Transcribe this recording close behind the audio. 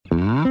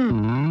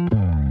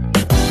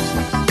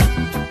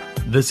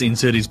This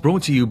insert is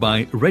brought to you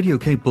by Radio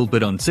Cape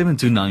Pulpit on 7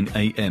 to 9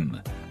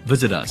 a.m.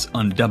 Visit us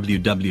on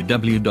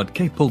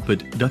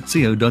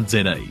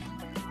www.capepulpit.co.za.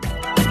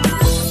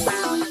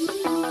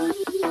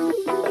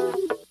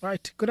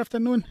 Right, good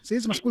afternoon.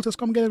 Sis Maskul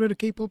Seskom ke Radio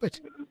Cape Pulpit.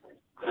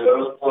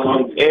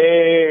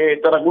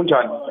 Tara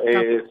kunjani?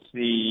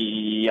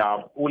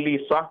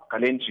 Siyabulisa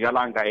ngale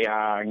njikalanga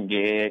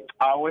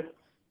yangecawe.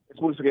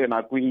 Sibuliseke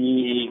na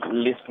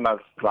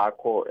kwi-listeners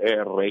zakho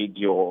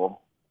Radio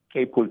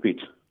Cape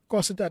Pulpit.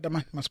 Nkosi tata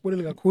man,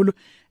 masibulele kakhulu.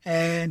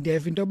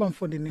 Ndiyeva into yoba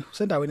mfondini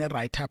usendaweni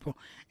right apho.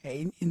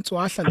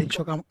 Intswahla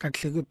letsho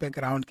kakuhle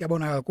kwi-background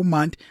kuyabonakala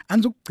kumandi.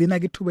 Anizukugcina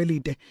ke ithuba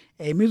elide.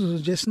 Imizuzu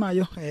nje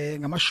sinayo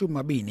ngamashumi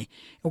 20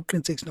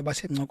 ukuqinisekisa noba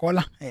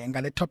siyancokola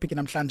ngale topic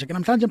namhlanje. Ke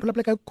namhlanje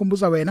mphulaphula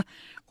ukukhumbuza wena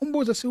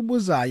umbuzo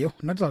siubuzayo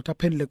nathi zawuthi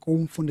aphendule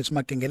kumfundisi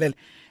Magengelele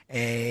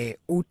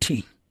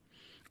uthi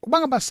kuba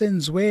ngaba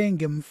senziwe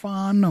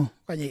ngemfano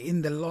kanye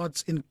in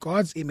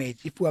God's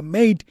image, if we are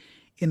made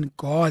in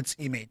God's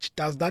image,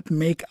 does that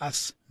make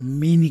us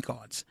mini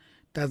gods?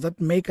 Does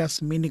that make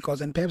us mini gods?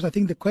 And perhaps I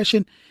think the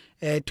question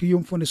to you,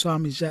 Mfundisi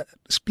wami, is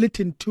split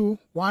in two.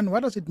 One,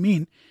 what does it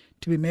mean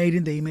to be made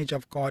in the image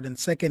of God? And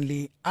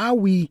secondly, are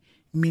we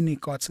mini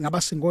gods?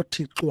 Ngaba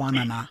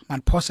singothixwana na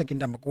manphose ke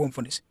indaba kuwe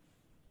Mfundisi.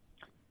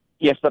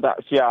 Yes, tata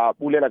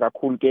siyabulela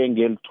kakhulu ke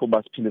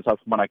ngelithuba siphinde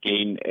safumana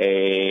again.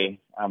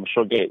 I'm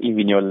sure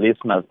even your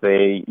listeners,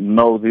 they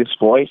know this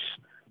voice.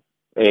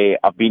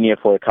 I've been here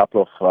for a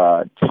couple of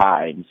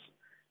times.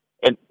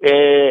 And,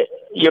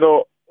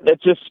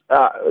 let's just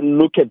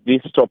look at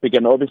this topic.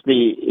 And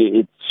obviously,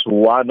 it's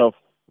one of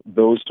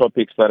those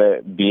topics that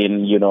have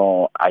been,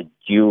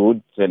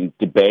 argued and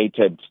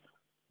debated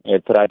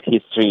throughout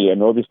history.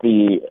 And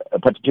obviously,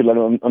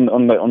 particularly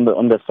on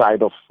the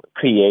side of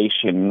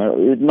creation,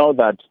 you know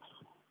that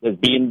there's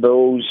been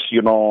those,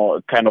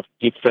 kind of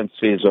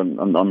differences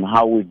on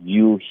how we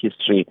view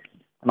history.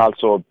 And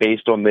also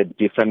based on the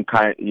different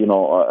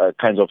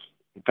kinds of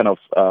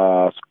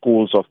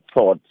schools of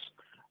thoughts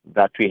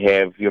that we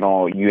have, you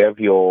have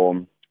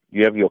your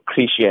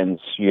Christians,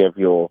 you have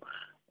your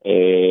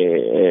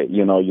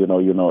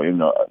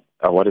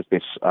what is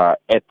this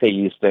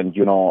atheist, and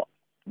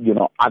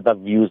other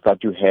views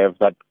that you have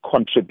that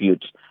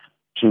contribute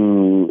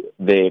to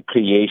the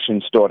creation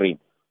story.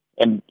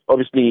 And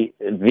obviously,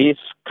 this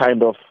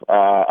kind of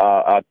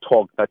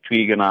talk that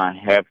we're gonna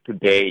have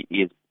today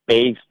is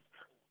based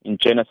in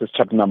Genesis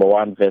chapter number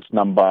 1, verse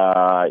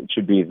number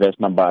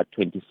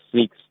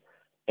 26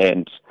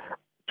 and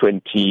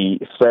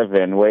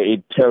 27, where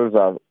it tells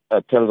us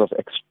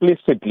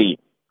explicitly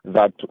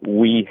that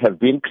we have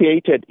been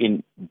created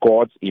in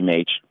God's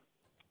image.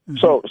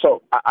 Mm-hmm.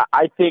 So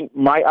I think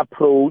my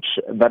approach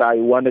that I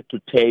wanted to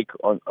take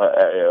on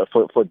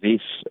for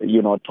this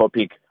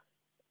topic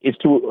is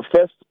to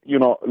first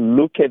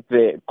look at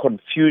the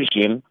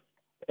confusion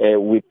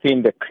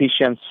within the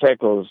Christian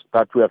circles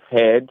that we have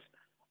had.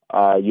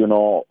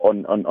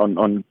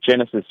 On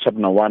Genesis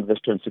chapter 1,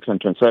 verse 26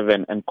 and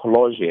 27, and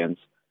Colossians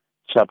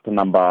chapter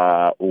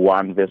number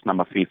 1, verse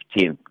number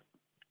 15.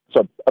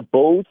 So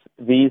both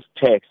these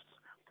texts,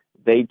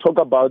 they talk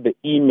about the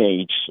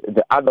image.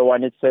 The other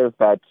one, it says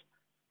that,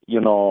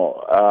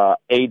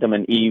 Adam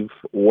and Eve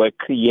were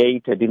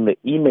created in the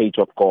image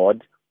of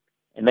God.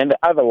 And then the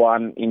other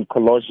one in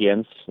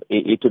Colossians,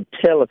 it would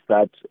tell us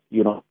that,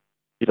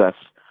 Jesus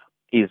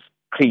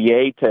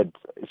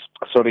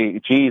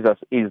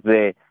is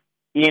the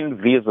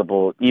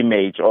invisible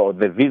image, or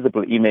the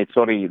visible image,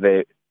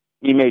 the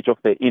image of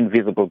the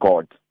invisible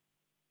God.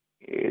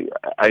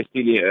 I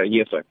still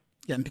yes, sir.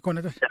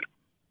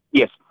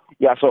 Yes.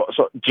 Yeah, so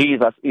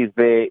Jesus is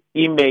the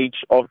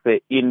image of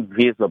the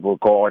invisible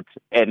God,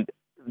 and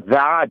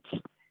that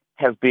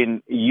has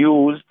been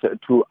used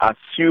to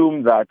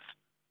assume that,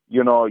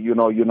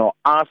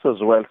 us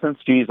as well, since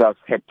Jesus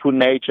had two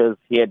natures,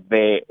 he had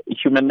the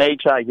human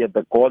nature, he had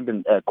the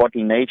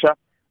godly nature.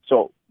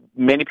 So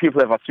many people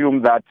have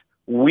assumed that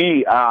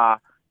we are,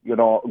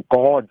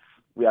 gods.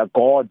 We are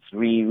gods.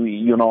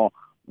 We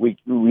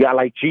are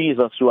like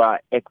Jesus, who are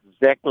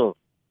exactly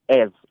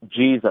as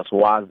Jesus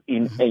was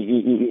in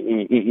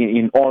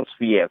all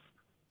spheres.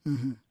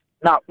 Mm-hmm.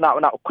 Now,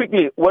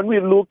 quickly, when we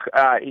look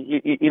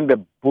in the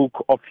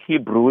book of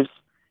Hebrews,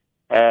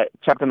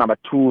 chapter number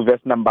 2,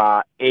 verse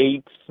number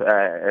 8,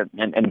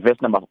 and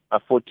verse number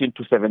 14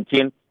 to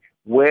 17,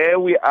 where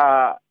we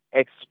are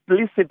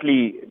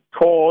explicitly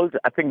told,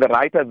 I think the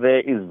writer there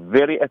is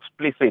very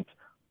explicit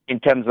in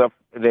terms of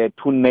the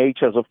two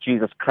natures of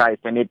Jesus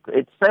Christ. And it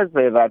says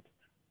there that,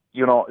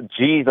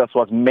 Jesus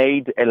was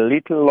made a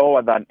little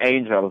lower than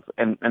angels,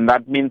 and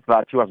that means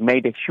that he was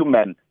made a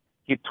human.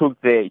 He took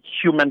the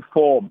human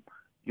form,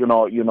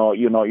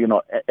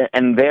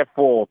 and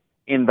therefore,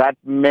 in that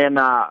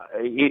manner,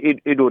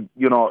 it would,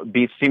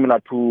 be similar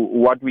to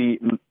what we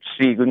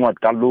see in what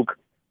Luke,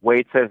 where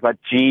it says that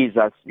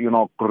Jesus,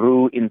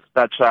 grew in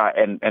stature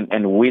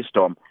and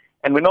wisdom.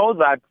 And we know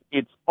that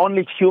it's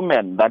only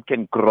human that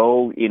can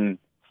grow in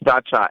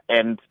stature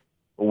and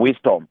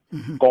wisdom.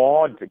 Mm-hmm.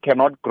 God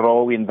cannot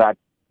grow in that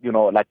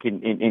like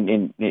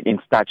in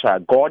stature.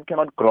 God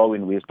cannot grow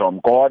in wisdom.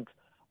 God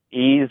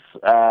is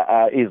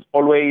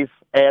always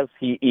as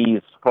He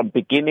is from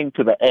beginning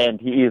to the end.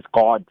 He is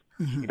God.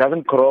 He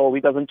doesn't grow.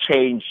 He doesn't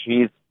change.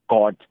 He is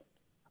God.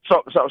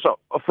 So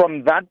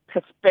from that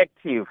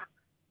perspective,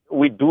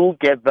 we do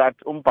get that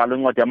umbhalo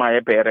wencwadi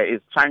yamaHebhere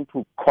is trying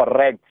to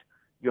correct,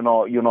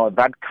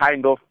 that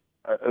kind of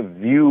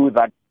view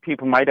that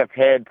people might have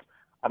had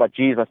about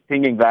Jesus,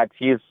 thinking that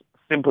He is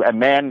simply a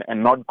man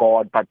and not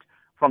God. But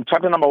from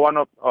chapter number 1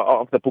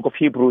 of the book of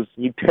Hebrews,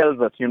 he tells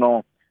us,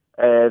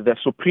 the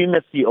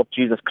supremacy of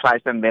Jesus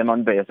Christ, and then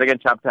on the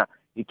second chapter,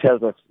 he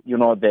tells us,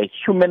 the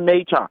human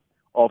nature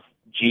of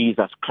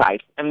Jesus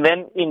Christ. And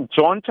then in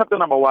John chapter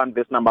number 1,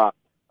 verse number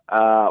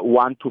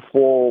 1 to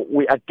 4,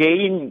 we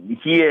again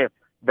hear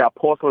the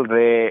apostle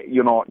there,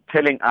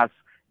 telling us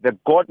the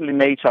godly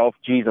nature of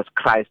Jesus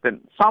Christ.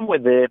 And somewhere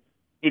there,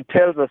 it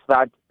tells us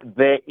that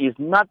there is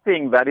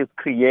nothing that is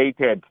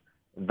created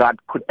that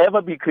could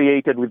ever be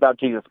created without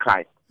Jesus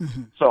Christ.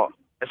 So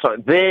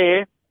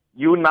there,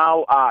 you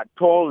now are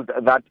told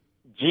that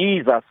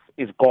Jesus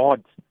is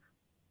God.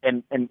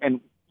 And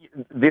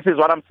this is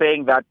what I'm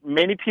saying, that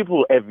many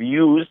people have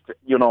used,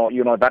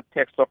 that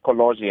text of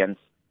Colossians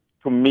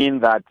to mean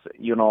that,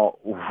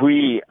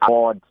 we are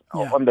God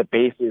on the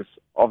basis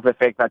of the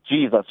fact that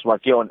Jesus was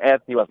here on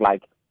earth. He was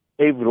like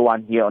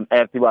everyone here on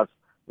earth. He was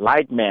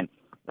like man.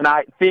 And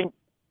I think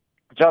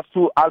just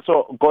to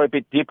also go a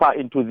bit deeper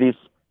into this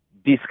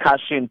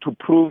discussion to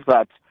prove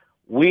that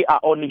we are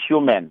only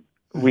human.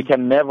 We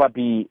can never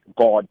be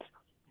God.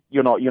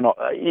 In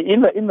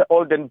the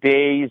olden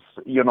days,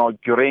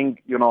 during,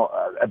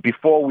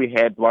 before we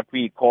had what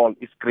we call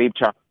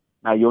scripture,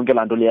 they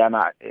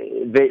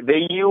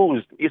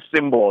used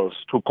symbols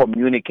to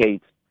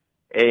communicate.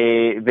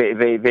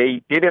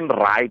 They didn't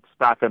write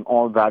stuff and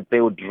all that.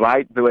 They would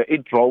write, there were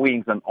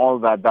drawings and all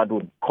that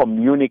would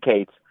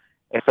communicate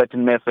a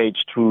certain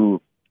message to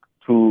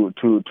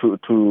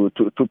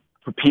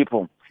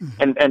people.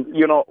 And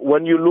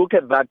when you look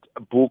at that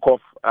book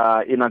of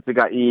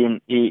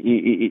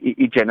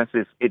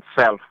Genesis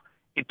itself,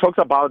 it talks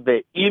about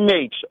the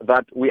image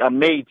that we are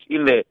made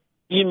in the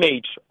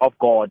image of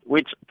God,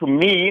 which to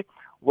me,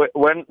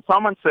 when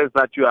someone says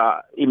that you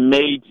are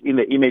made in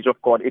the image of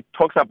God, it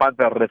talks about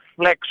the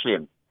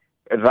reflection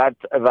that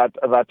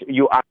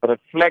you are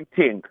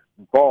reflecting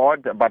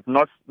God, but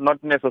not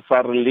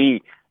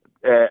necessarily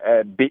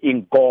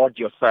being God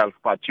yourself,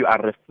 but you are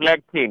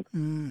reflecting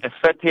a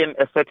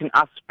certain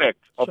aspect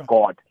of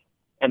God.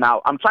 And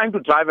now I'm trying to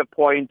drive a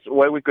point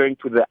where we're going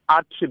to the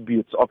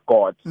attributes of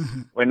God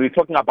when we're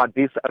talking about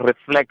this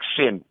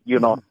reflection.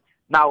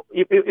 Now,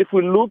 if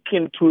we look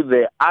into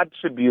the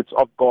attributes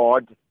of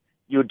God,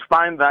 you'd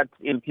find that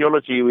in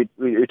theology we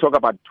talk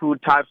about two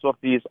types of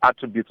these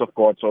attributes of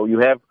God. So you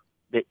have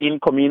the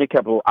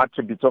incommunicable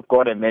attributes of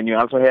God, and then you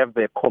also have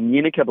the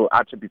communicable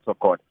attributes of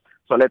God.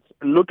 So let's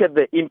look at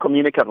the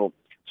incommunicable.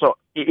 So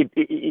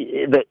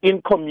the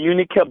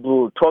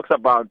incommunicable talks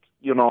about,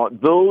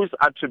 those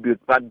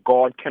attributes that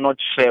God cannot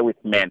share with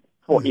men.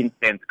 For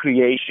instance,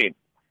 creation.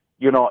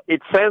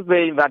 It says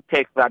there in that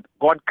text that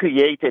God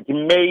created, He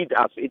made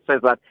us. It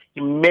says that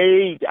He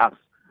made us.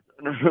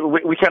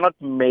 We cannot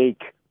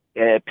make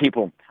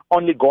people.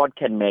 Only God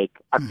can make.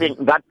 I think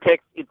that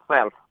text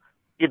itself,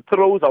 it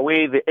throws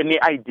away any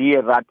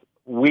idea that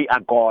we are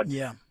God.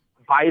 Yeah.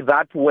 By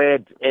that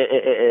word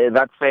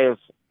that says,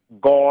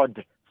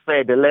 God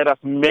said, let us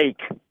make.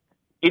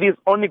 It is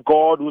only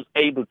God who's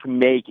able to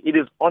make. It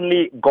is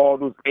only God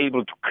who's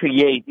able to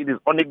create. It is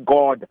only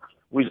God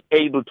who is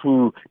able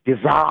to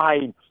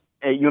design.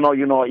 He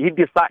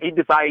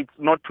decides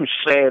not to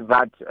share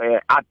that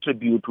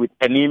attribute with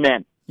any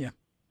man. Yeah.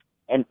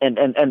 And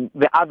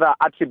the other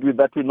attribute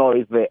that we know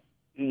is the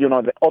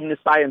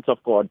omniscience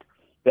of God,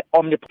 the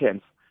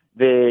omnipotence,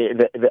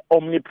 the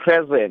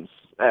omnipresence.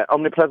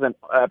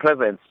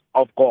 Presence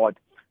of God.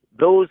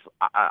 Those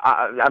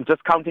I'm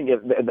just counting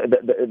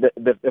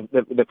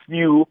the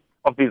few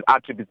of these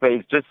attributes. There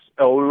is just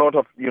a whole lot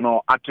of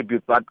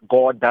attributes that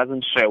God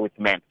doesn't share with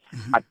men.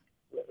 But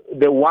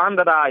the one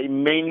that I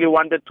mainly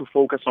wanted to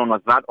focus on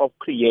was that of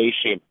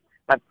creation.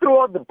 That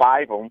throughout the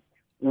Bible,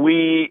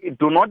 we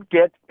do not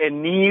get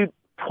any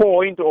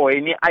point or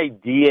any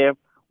idea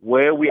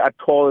where we are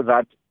told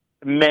that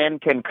man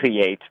can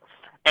create.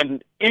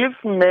 And if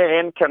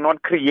man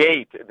cannot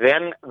create,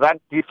 then that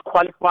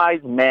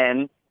disqualifies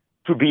man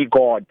to be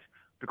God.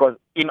 Because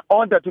in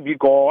order to be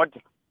God,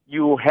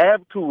 you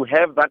have to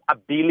have that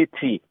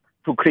ability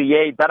to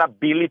create, that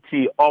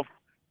ability of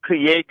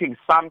creating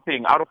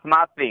something out of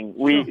nothing.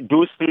 We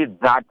do see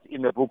that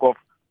in the book of,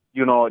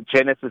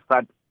 Genesis,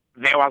 that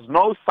there was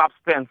no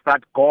substance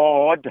that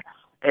God,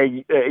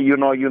 used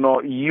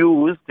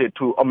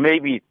to, or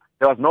maybe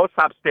there was no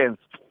substance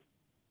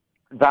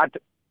that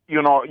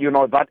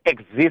that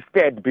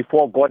existed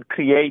before God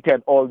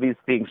created all these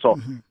things. So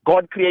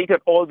God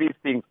created all these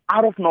things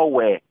out of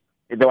nowhere.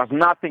 There was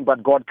nothing,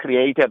 but God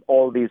created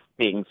all these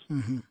things.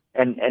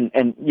 And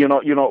when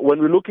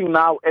we're looking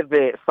now at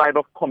the side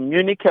of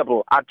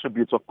communicable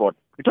attributes of God,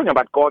 we're talking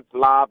about God's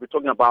love, we're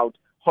talking about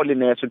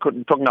holiness, we could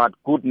be talking about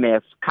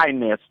goodness,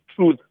 kindness,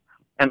 truth,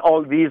 and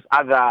all these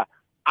other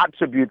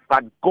attributes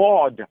that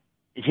God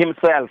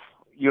himself,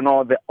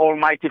 the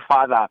Almighty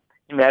Father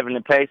in the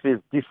heavenly places,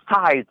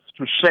 decides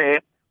to share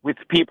with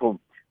people.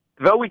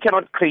 Though we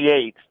cannot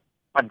create,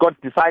 but God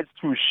decides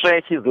to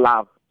share his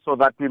love so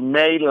that we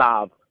may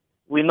love.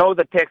 We know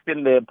the text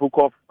in the book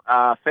of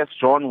 1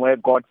 John where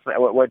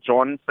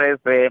John says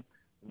there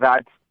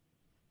that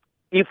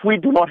if we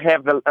do not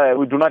have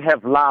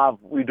love,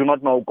 we do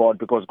not know God,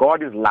 because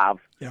God is love.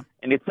 Yeah.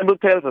 And it simply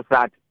tells us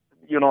that,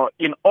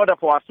 in order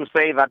for us to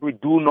say that we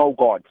do know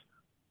God,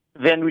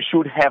 then we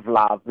should have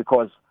love,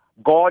 because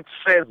God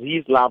shares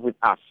his love with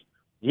us.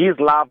 His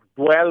love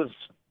dwells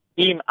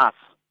in us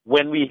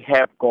when we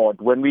have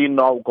God, when we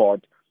know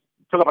God.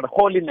 Talk about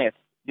holiness,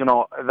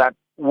 that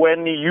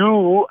when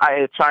you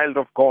are a child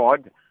of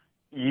God,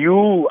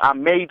 you are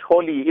made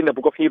holy. In the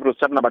book of Hebrews,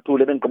 chapter number 2,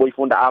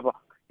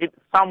 it's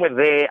somewhere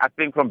there, I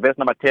think from verse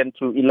number 10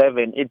 to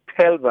 11, it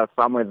tells us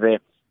somewhere there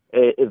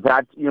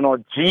that,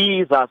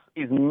 Jesus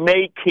is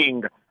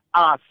making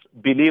us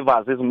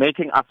believers, is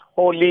making us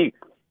holy.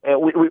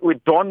 We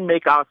don't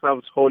make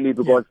ourselves holy,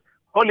 because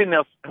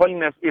holiness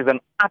is an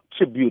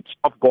attribute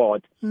of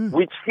God,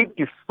 which he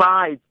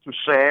decides to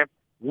share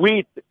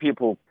with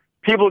people.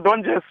 People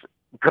don't just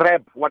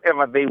grab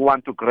whatever they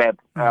want to grab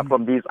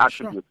from these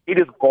attributes. Sure. It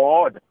is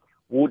God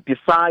who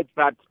decides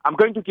that I'm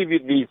going to give you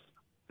this,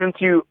 since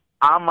you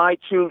are my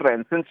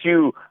children, since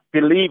you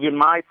believe in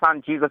my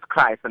Son Jesus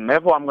Christ, and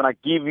therefore I'm going to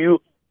give you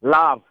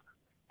love.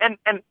 And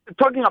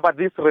talking about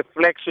this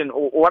reflection,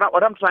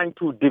 what I'm trying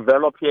to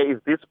develop here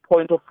is this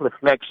point of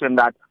reflection,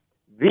 that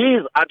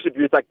these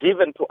attributes are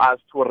given to us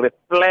to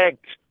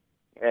reflect,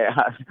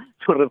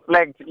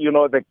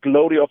 the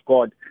glory of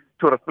God,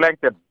 to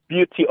reflect the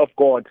beauty of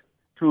God,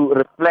 to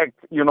reflect,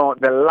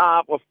 the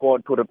love of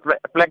God, to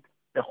reflect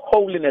the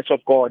holiness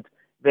of God,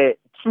 the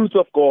truth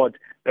of God,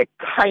 the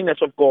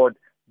kindness of God,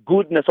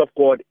 goodness of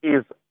God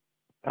is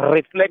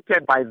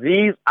reflected by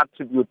these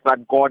attributes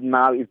that God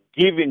now is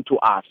giving to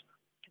us.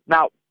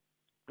 Now,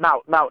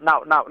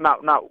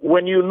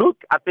 when you look,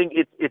 I think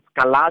it's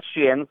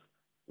Galatians,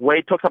 where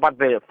it talks about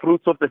the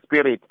fruits of the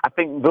Spirit. I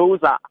think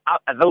those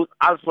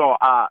also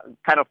are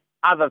kind of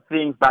other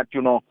things that,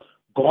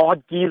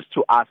 God gives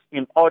to us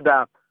in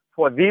order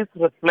for this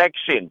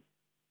reflection,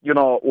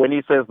 when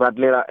he says that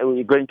later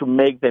we're going to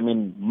make them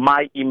in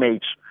my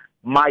image,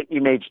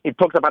 it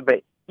talks about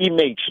the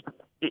image.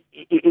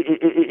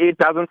 It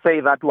doesn't say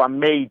that we are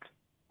made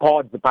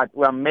gods, but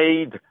we are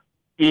made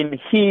in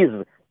his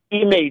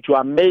image, we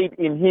are made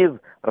in his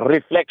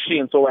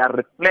reflection. So we are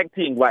a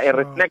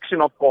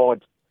reflection of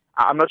God.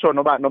 I'm not sure,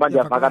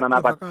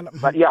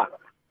 but yeah,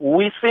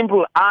 we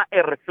simply are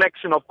a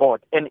reflection of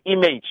God, an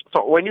image.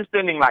 So when you're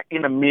standing like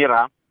in a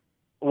mirror,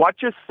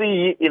 what you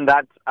see in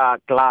that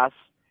glass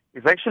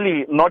is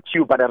actually not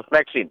you, but a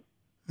reflection.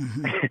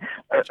 Mm-hmm.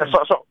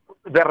 So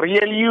the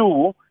real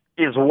you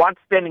is what's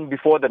standing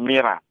before the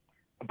mirror,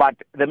 but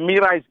the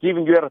mirror is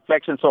giving you a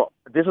reflection. So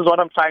this is what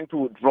I'm trying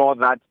to draw,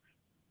 that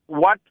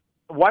what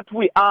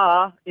we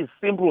are is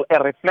simply a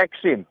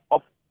reflection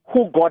of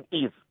who God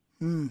is.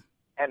 Mm.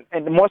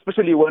 And more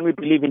especially when we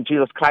believe in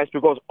Jesus Christ,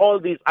 because all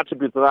these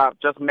attributes that I've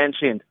just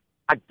mentioned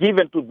are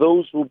given to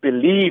those who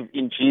believe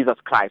in Jesus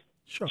Christ.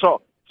 Sure.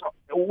 So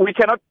we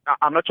cannot,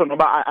 I'm not sure,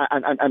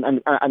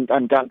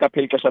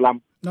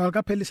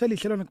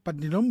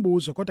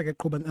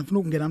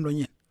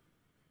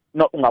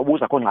 no,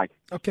 ungabuza khona.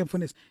 Okay,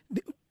 Mfundisi.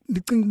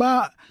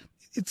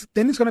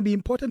 Then it's going to be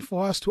important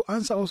for us to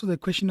answer also the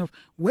question of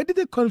where did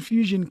the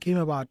confusion came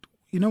about?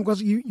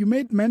 Because you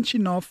made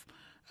mention of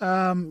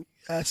Psalm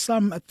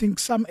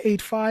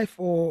 8:5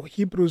 or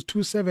Hebrews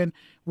 2:7,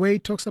 where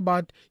it talks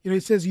about,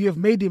 it says, you have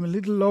made him a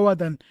little lower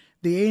than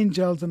the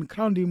angels and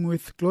crowned him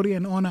with glory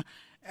and honor.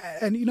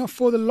 And,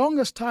 for the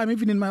longest time,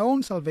 even in my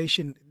own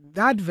salvation,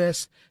 that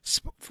verse,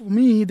 for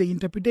me, the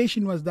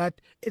interpretation was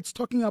that it's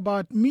talking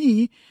about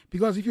me,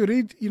 because if you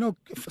read,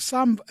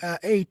 Psalm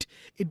 8,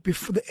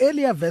 before the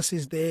earlier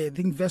verses there, I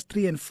think verse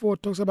 3 and 4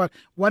 talks about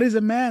what is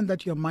a man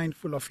that you're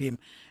mindful of him.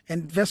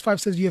 And verse 5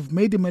 says you have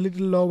made him a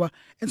little lower.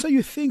 And so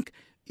you think,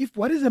 if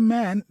what is a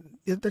man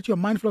that you're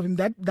mindful of him,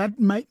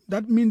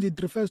 that means it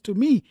refers to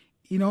me,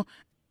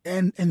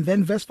 And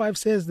then verse 5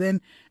 says, then,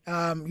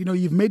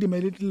 you've made him a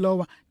little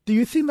lower. Do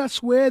you think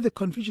that's where the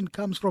confusion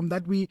comes from,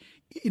 that we,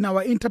 in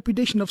our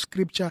interpretation of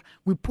Scripture,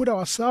 we put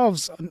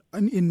ourselves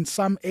in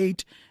Psalm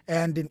 8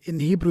 and in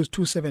Hebrews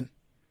 2:7?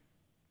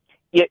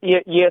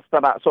 Yes,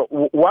 Baba. So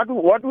what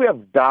we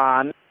have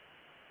done...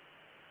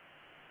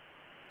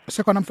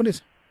 Second,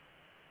 Mfundisi.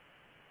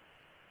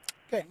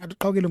 Okay,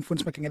 ngaqhawukile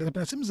umfundisi bakhe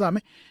ngeke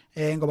simzame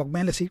ngoba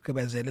kumele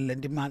sigqibezele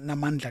lento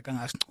namandla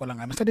kangasicela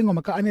ngayo. Masithathe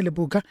ingoma kaAnele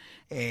Buka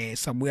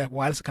sabuya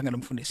wala sikhangela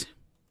umfundisi.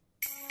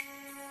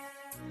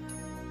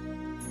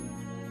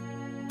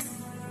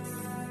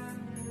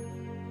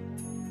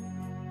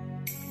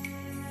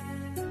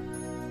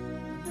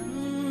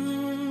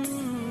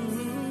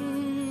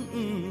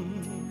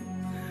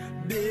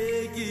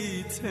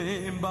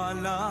 Begithemba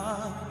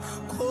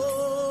lakho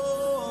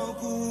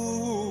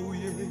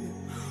kuye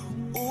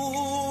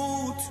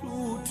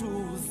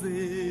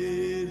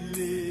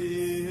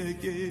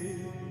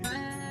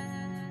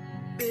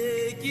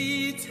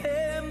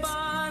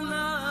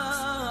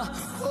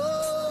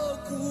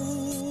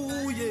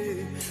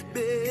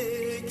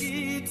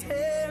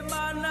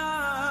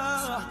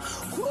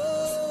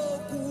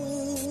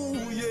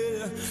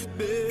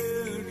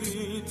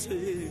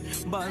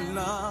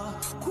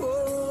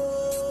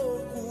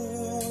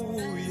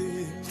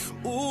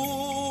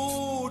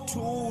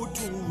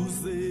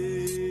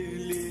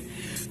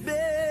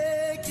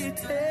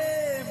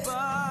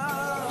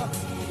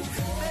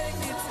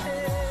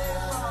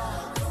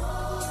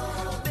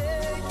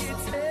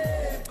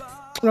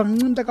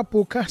Ncinta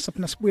kaBhuka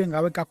sapna sibuye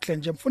ngawe kakuhle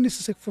nje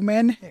mfundisi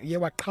sekufumene ye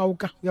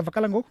waqhawuka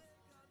uyavakala ngoku.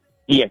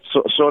 Yes,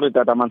 sorry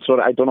that I'm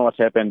sorry. I don't know what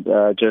happened.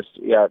 I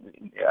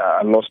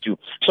lost you.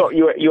 So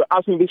you're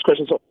asking this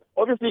question. So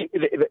obviously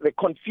the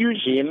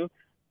confusion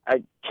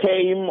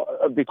came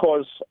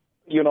because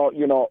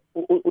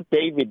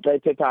David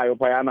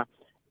Payana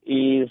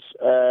is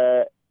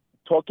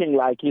talking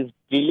like he's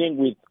dealing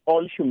with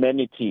all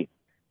humanity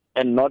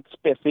and not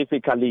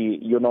specifically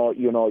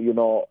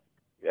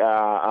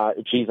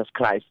Jesus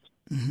Christ.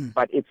 Mm-hmm.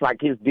 But it's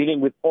like he's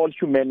dealing with all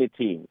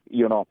humanity,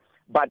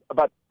 But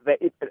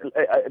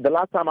the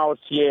last time I was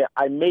here,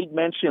 I made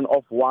mention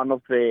of one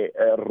of the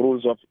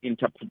rules of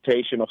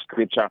interpretation of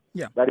Scripture.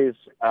 Yeah. That is,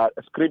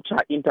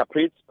 Scripture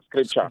interprets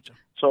Scripture.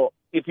 So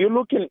if you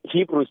look in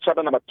Hebrews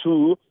chapter number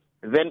 2,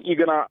 then you're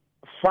gonna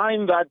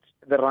find that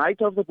the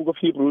writer of the book of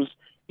Hebrews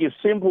is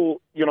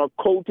simple,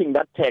 quoting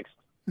that text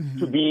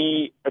to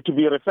be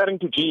referring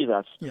to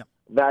Jesus. Yeah.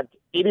 That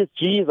it is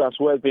Jesus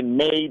who has been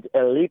made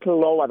a little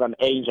lower than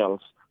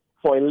angels.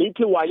 For a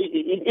little while,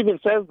 it even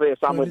says there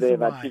somewhere there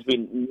that he's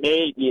been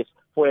made, yes,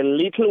 for a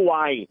little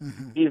while.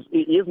 He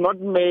is not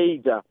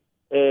made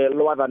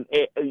lower than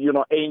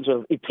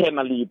angels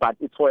eternally, but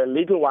it's for a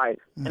little while.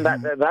 And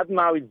that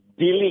now is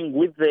dealing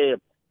with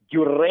the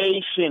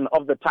duration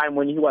of the time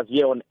when he was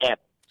here on earth.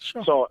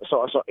 Sure.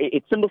 So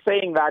it's simply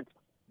saying that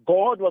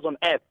God was on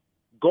earth.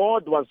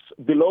 God was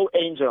below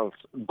angels.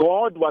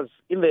 God was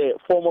in the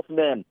form of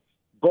man.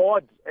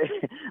 God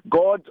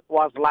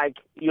was like,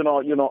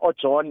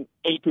 John,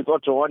 ate with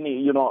John,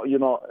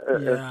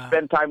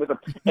 spend time with him.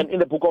 And in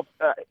the book of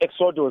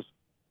Exodus,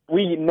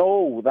 we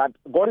know that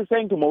God is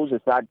saying to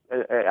Moses that,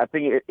 I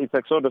think it's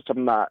Exodus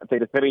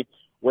 33,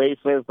 where he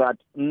says that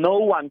no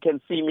one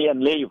can see me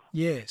and live.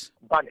 Yes.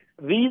 But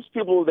these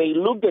people, they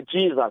looked at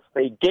Jesus,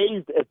 they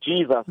gazed at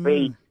Jesus,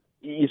 they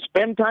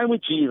spent time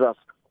with Jesus,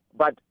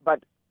 but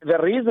the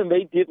reason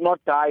they did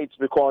not die is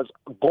because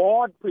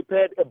God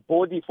prepared a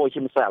body for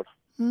himself.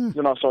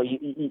 So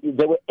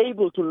they were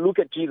able to look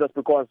at Jesus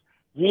because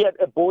he had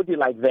a body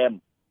like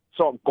them.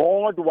 So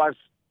God was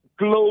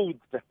clothed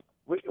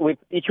with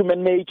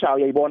human nature,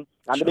 and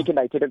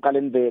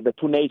the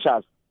two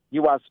natures. He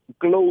was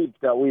clothed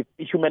with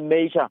human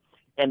nature.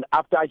 And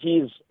after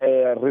his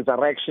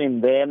resurrection,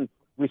 then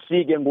we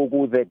see again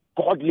the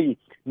godly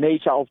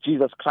nature of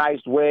Jesus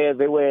Christ, where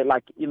they were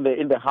like in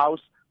the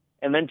house,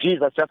 and then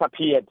Jesus just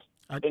appeared.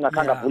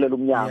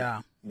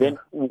 Then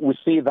we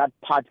see that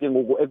part.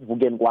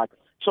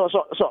 So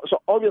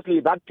obviously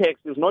that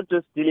text is not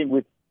just dealing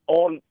with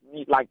all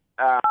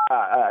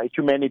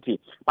humanity,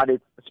 but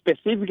it's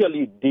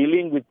specifically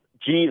dealing with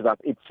Jesus.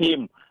 It's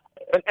him,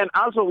 and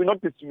also we're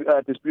not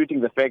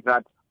disputing the fact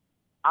that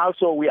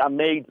also we are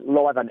made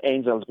lower than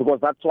angels, because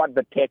that's what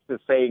the text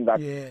is saying, that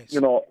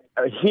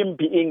him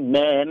being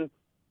man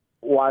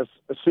was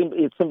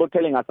it's simple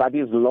telling us that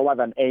he's lower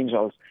than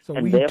angels, so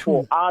and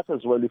therefore us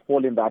as well we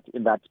fall in that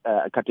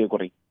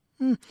category.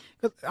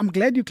 I'm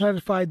glad you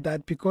clarified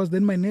that, because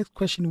then my next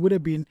question would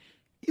have been,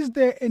 is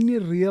there any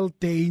real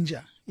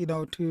danger,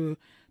 to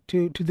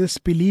this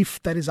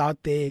belief that is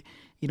out there,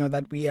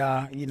 that we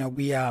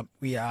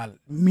are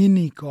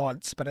mini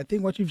gods? But I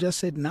think what you've just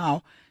said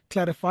now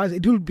clarifies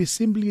it will be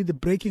simply the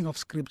breaking of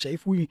Scripture.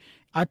 If we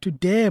are to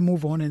dare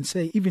move on and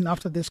say, even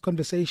after this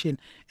conversation,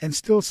 and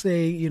still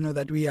say,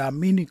 that we are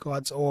mini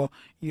gods, or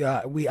we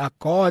are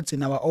gods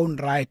in our own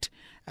right,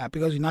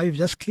 because now you've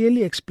just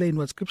clearly explained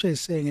what Scripture is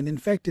saying, and in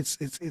fact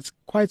it's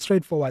quite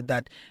straightforward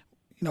that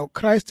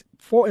Christ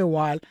for a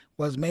while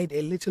was made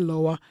a little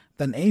lower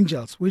than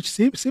angels, which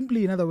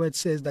simply, in other words,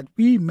 says that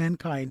we,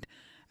 mankind,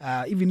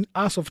 even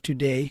us of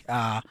today,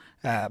 are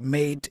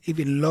made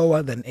even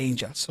lower than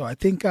angels. So I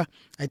think I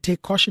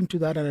take caution to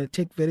that, and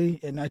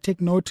I take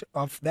note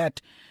of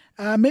that.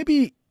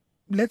 Maybe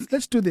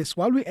let's do this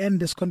while we end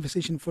this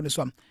conversation for this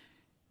one.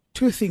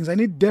 Two things. I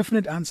need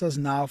definite answers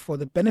now for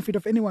the benefit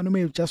of anyone who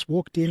may have just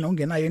walked in,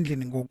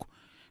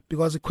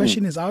 because the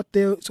question is out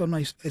there. It's on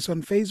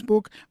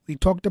Facebook. We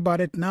talked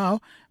about it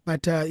now,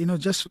 but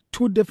just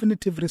two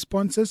definitive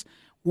responses.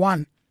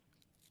 One,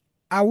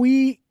 are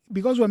we,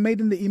 because we're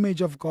made in the image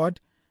of God,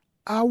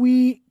 are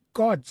we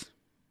gods?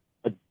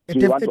 A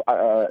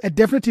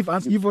definitive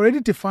answer. You've already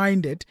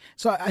defined it,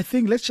 so I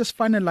think let's just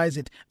finalize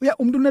it.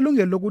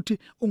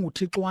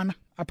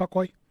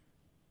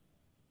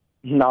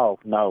 No,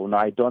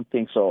 I don't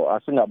think so. I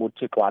think about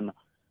Tikwana,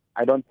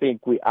 I don't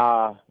think we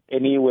are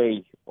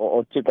anyway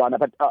or Tikwana,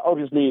 but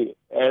obviously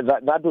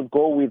that would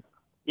go with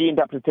the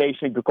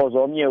interpretation, because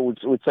Omnia would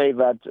say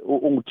that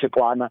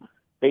Tikwana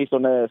based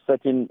on a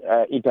certain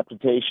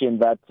interpretation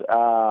that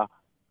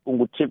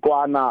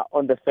Tikwana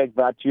on the fact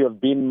that you have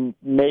been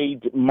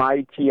made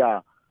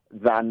mightier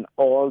than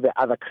all the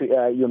other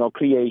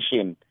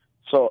creation.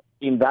 So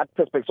in that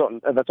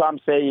perspective, that's why I'm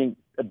saying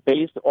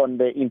based on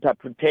the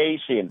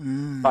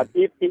interpretation. But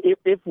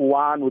if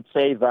one would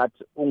say that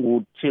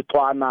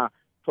Ungutitwana,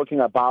 talking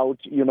about,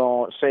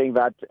 saying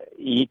that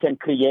he can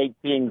create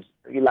things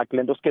like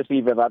Lentos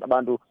Kesive, that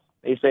Abantu,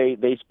 they say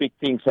they speak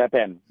things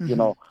happen,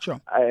 sure.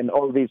 And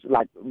all these,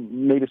 like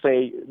maybe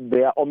say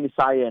they are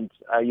omniscient,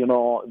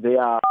 they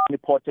are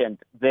omnipotent,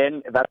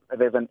 then that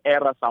there's an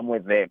error somewhere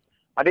there.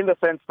 But in the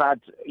sense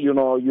that, you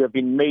have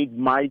been made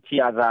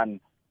mightier than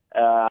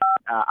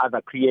as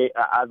a creature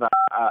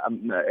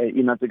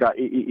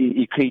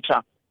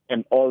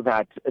and all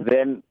that,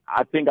 then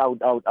I think I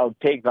would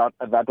take that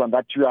one,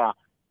 that you are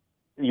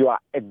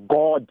a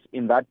god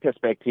in that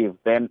perspective,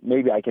 then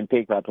maybe I can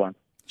take that one.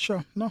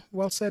 Sure. No,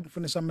 well said,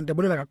 Fundisa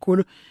Mandebulela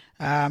kakhulu.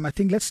 I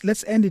think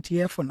let's end it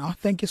here for now.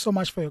 Thank you so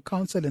much for your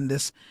counsel in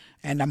this,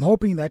 and I'm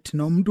hoping that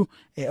nomdu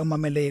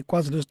umamele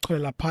kwazi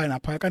uzixolela phaya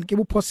naphaya kanti ke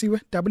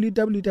buphosiwe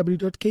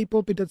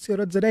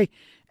www.kpulpit.co.za.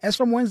 As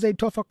from Wednesday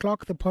 12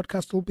 o'clock, the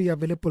podcast will be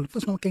available.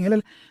 First one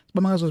kengelela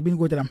sibamangazo zibini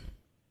kude lam.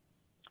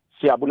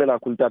 Siyabulela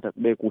kakhulu tata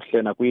kube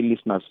kuhle na kwi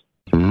listeners.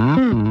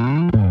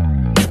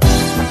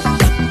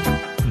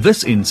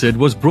 This insert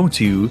was brought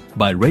to you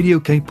by Radio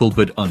K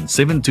Pulpit on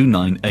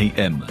 729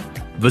 AM.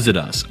 Visit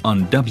us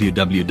on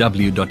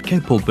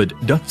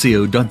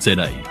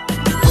www.kpulpit.co.za.